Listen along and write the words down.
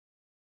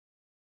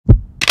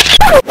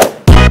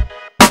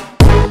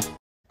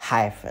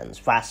Hi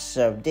friends, what's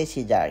up? This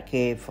is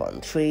RK from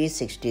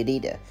 360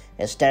 Reader.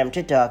 It's time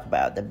to talk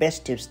about the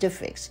best tips to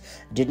fix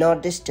Do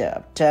Not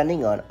Disturb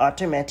turning on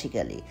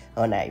automatically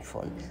on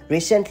iPhone.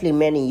 Recently,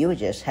 many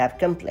users have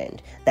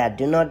complained that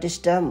Do Not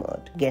Disturb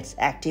mode gets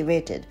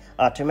activated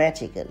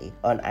automatically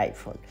on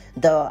iPhone.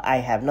 Though I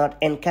have not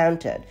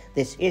encountered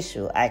this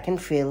issue, I can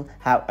feel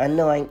how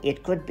annoying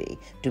it could be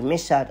to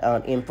miss out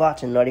on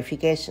important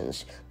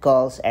notifications,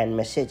 calls and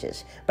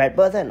messages. But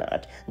bother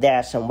not, there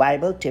are some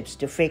viable tips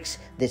to fix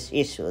this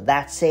issue.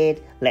 That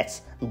said,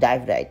 let's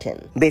dive right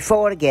in.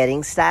 Before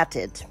getting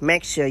started,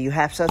 make sure you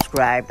have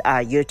subscribed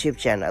our YouTube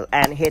channel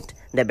and hit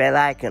the bell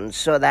icon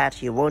so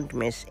that you won't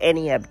miss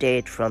any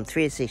update from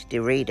 360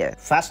 Reader.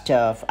 First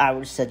off, I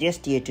would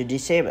suggest you to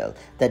disable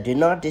the Do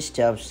Not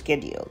Disturb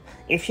schedule.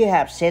 If you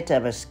have set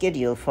up a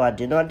schedule for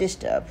Do Not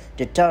Disturb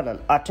to turn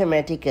on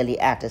automatically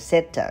at a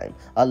set time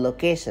or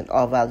location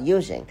or while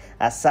using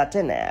a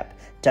certain app,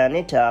 turn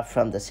it off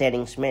from the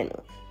settings menu.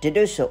 To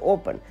do so,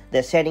 open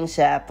the settings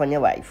app on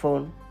your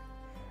iPhone.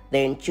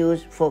 Then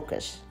choose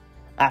Focus.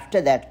 After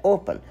that,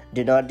 open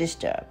Do Not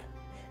Disturb.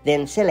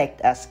 Then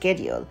select a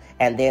schedule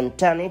and then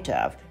turn it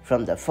off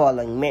from the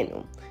following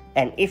menu.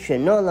 And if you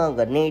no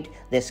longer need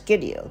the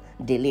schedule,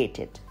 delete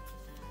it.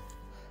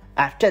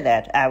 After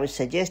that, I would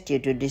suggest you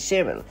to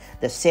disable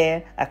the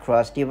share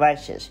across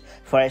devices.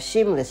 For a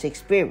seamless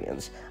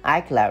experience,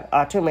 iCloud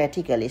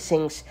automatically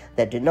syncs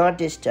the Do Not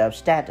Disturb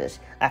status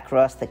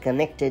across the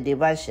connected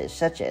devices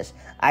such as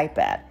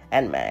iPad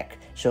and Mac.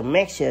 So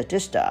make sure to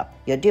stop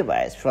your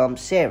device from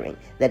sharing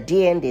the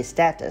DND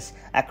status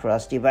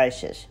across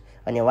devices.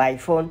 On your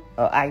iPhone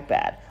or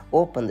iPad,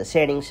 open the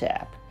Settings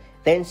app.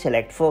 Then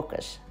select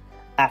Focus.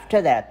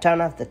 After that,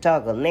 turn off the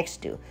toggle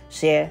next to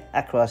Share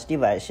Across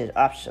Devices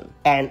option.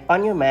 And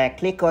on your Mac,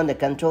 click on the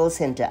Control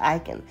Center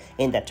icon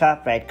in the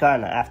top right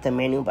corner of the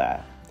menu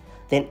bar.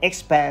 Then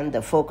expand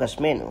the Focus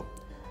menu.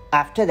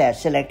 After that,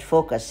 select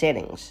Focus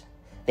Settings.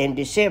 Then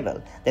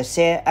disable the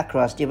Share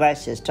Across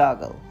Devices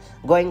toggle.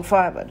 Going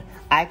forward,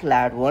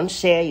 iCloud won't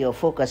share your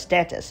focus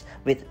status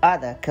with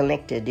other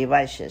connected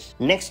devices.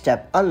 Next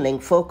up,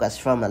 unlink focus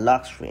from a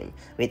lock screen.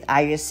 With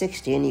iOS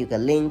 16, you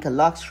can link a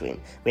lock screen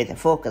with a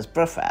focus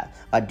profile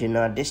or Do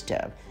Not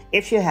Disturb.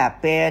 If you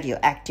have paired your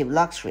active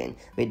lock screen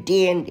with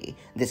DND,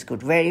 this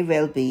could very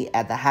well be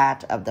at the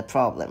heart of the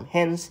problem.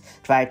 Hence,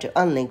 try to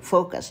unlink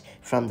focus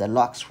from the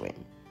lock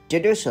screen. To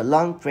do so,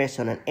 long press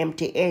on an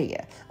empty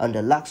area on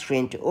the lock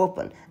screen to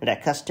open the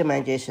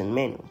customization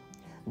menu.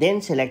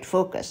 Then select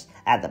Focus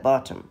at the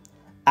bottom.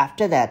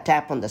 After that,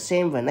 tap on the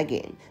same one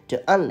again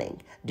to unlink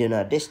Do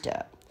Not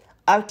Disturb.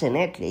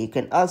 Alternately, you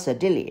can also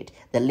delete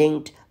the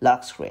linked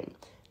lock screen.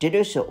 To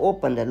do so,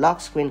 open the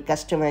lock screen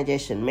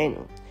customization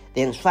menu.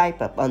 Then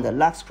swipe up on the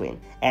lock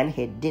screen and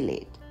hit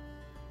Delete.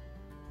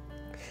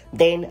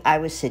 Then I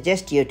would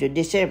suggest you to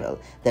disable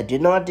the Do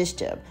Not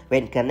Disturb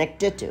when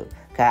connected to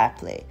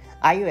CarPlay.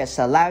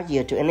 iOS allows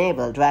you to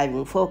enable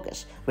driving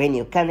focus when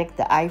you connect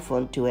the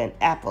iPhone to an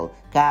Apple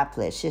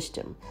CarPlay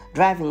system.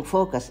 Driving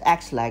focus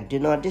acts like Do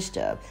Not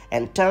Disturb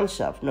and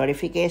turns off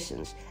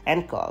notifications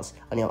and calls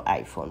on your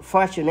iPhone.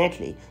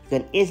 Fortunately, you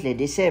can easily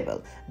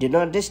disable Do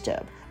Not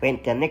Disturb when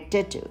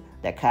connected to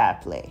the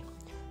CarPlay.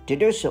 To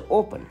do so,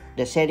 open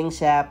the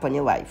Settings app on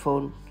your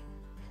iPhone.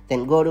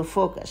 Then go to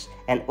Focus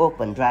and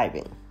open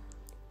Driving.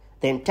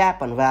 Then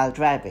tap on While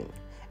Driving.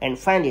 And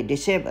finally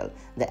disable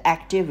the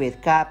Active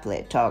with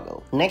CarPlay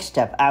toggle. Next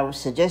up, I would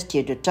suggest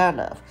you to turn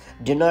off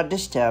Do Not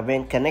Disturb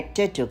when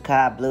connected to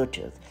car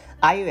Bluetooth.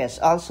 iOS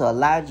also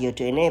allows you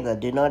to enable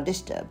Do Not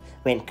Disturb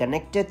when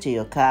connected to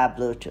your car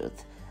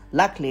Bluetooth.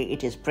 Luckily,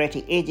 it is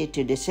pretty easy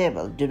to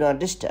disable Do Not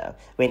Disturb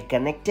when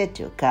connected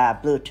to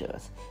car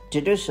Bluetooth. To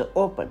do so,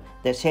 open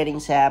the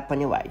Settings app on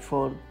your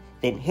iPhone,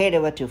 then head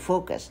over to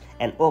Focus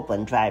and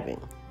open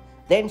Driving.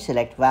 Then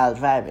select While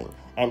Driving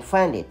and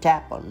finally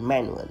tap on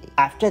Manually.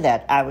 After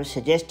that, I would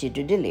suggest you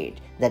to delete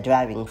the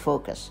driving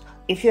focus.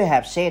 If you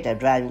have set a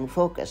driving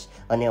focus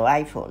on your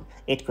iPhone,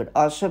 it could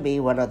also be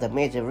one of the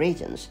major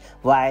reasons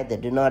why the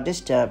Do Not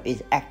Disturb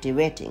is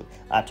activating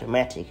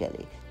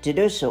automatically. To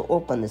do so,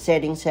 open the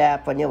Settings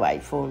app on your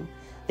iPhone,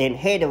 then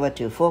head over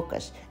to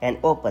Focus and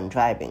open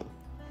Driving.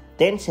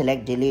 Then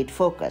select Delete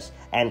Focus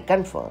and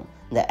confirm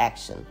the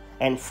action.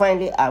 And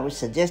finally, I would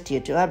suggest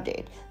you to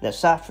update the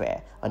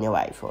software on your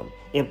iPhone.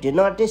 If Do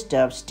Not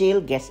Disturb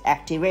still gets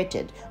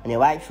activated on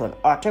your iPhone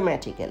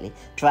automatically,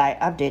 try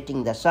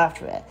updating the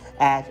software,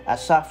 as a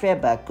software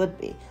bug could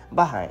be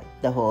behind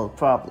the whole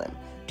problem.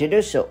 To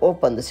do so,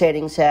 open the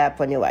Settings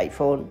app on your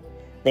iPhone,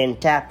 then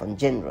tap on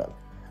General.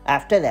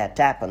 After that,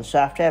 tap on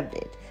Software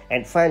Update.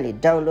 And finally,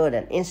 download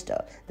and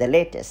install the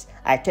latest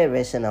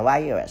iteration of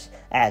iOS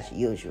as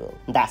usual.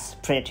 That's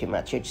pretty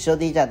much it. So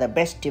these are the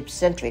best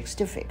tips and tricks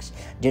to fix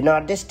Do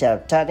Not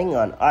Disturb turning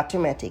on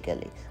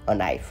automatically on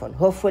iPhone.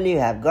 Hopefully you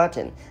have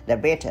gotten the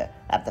better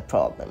of the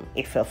problem.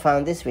 If you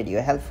found this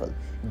video helpful,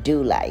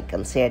 do like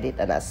and share it,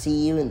 and I'll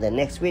see you in the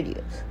next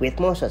video with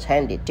more such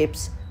handy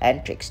tips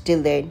and tricks.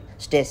 Till then,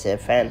 stay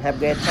safe and have a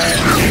great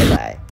time. Bye.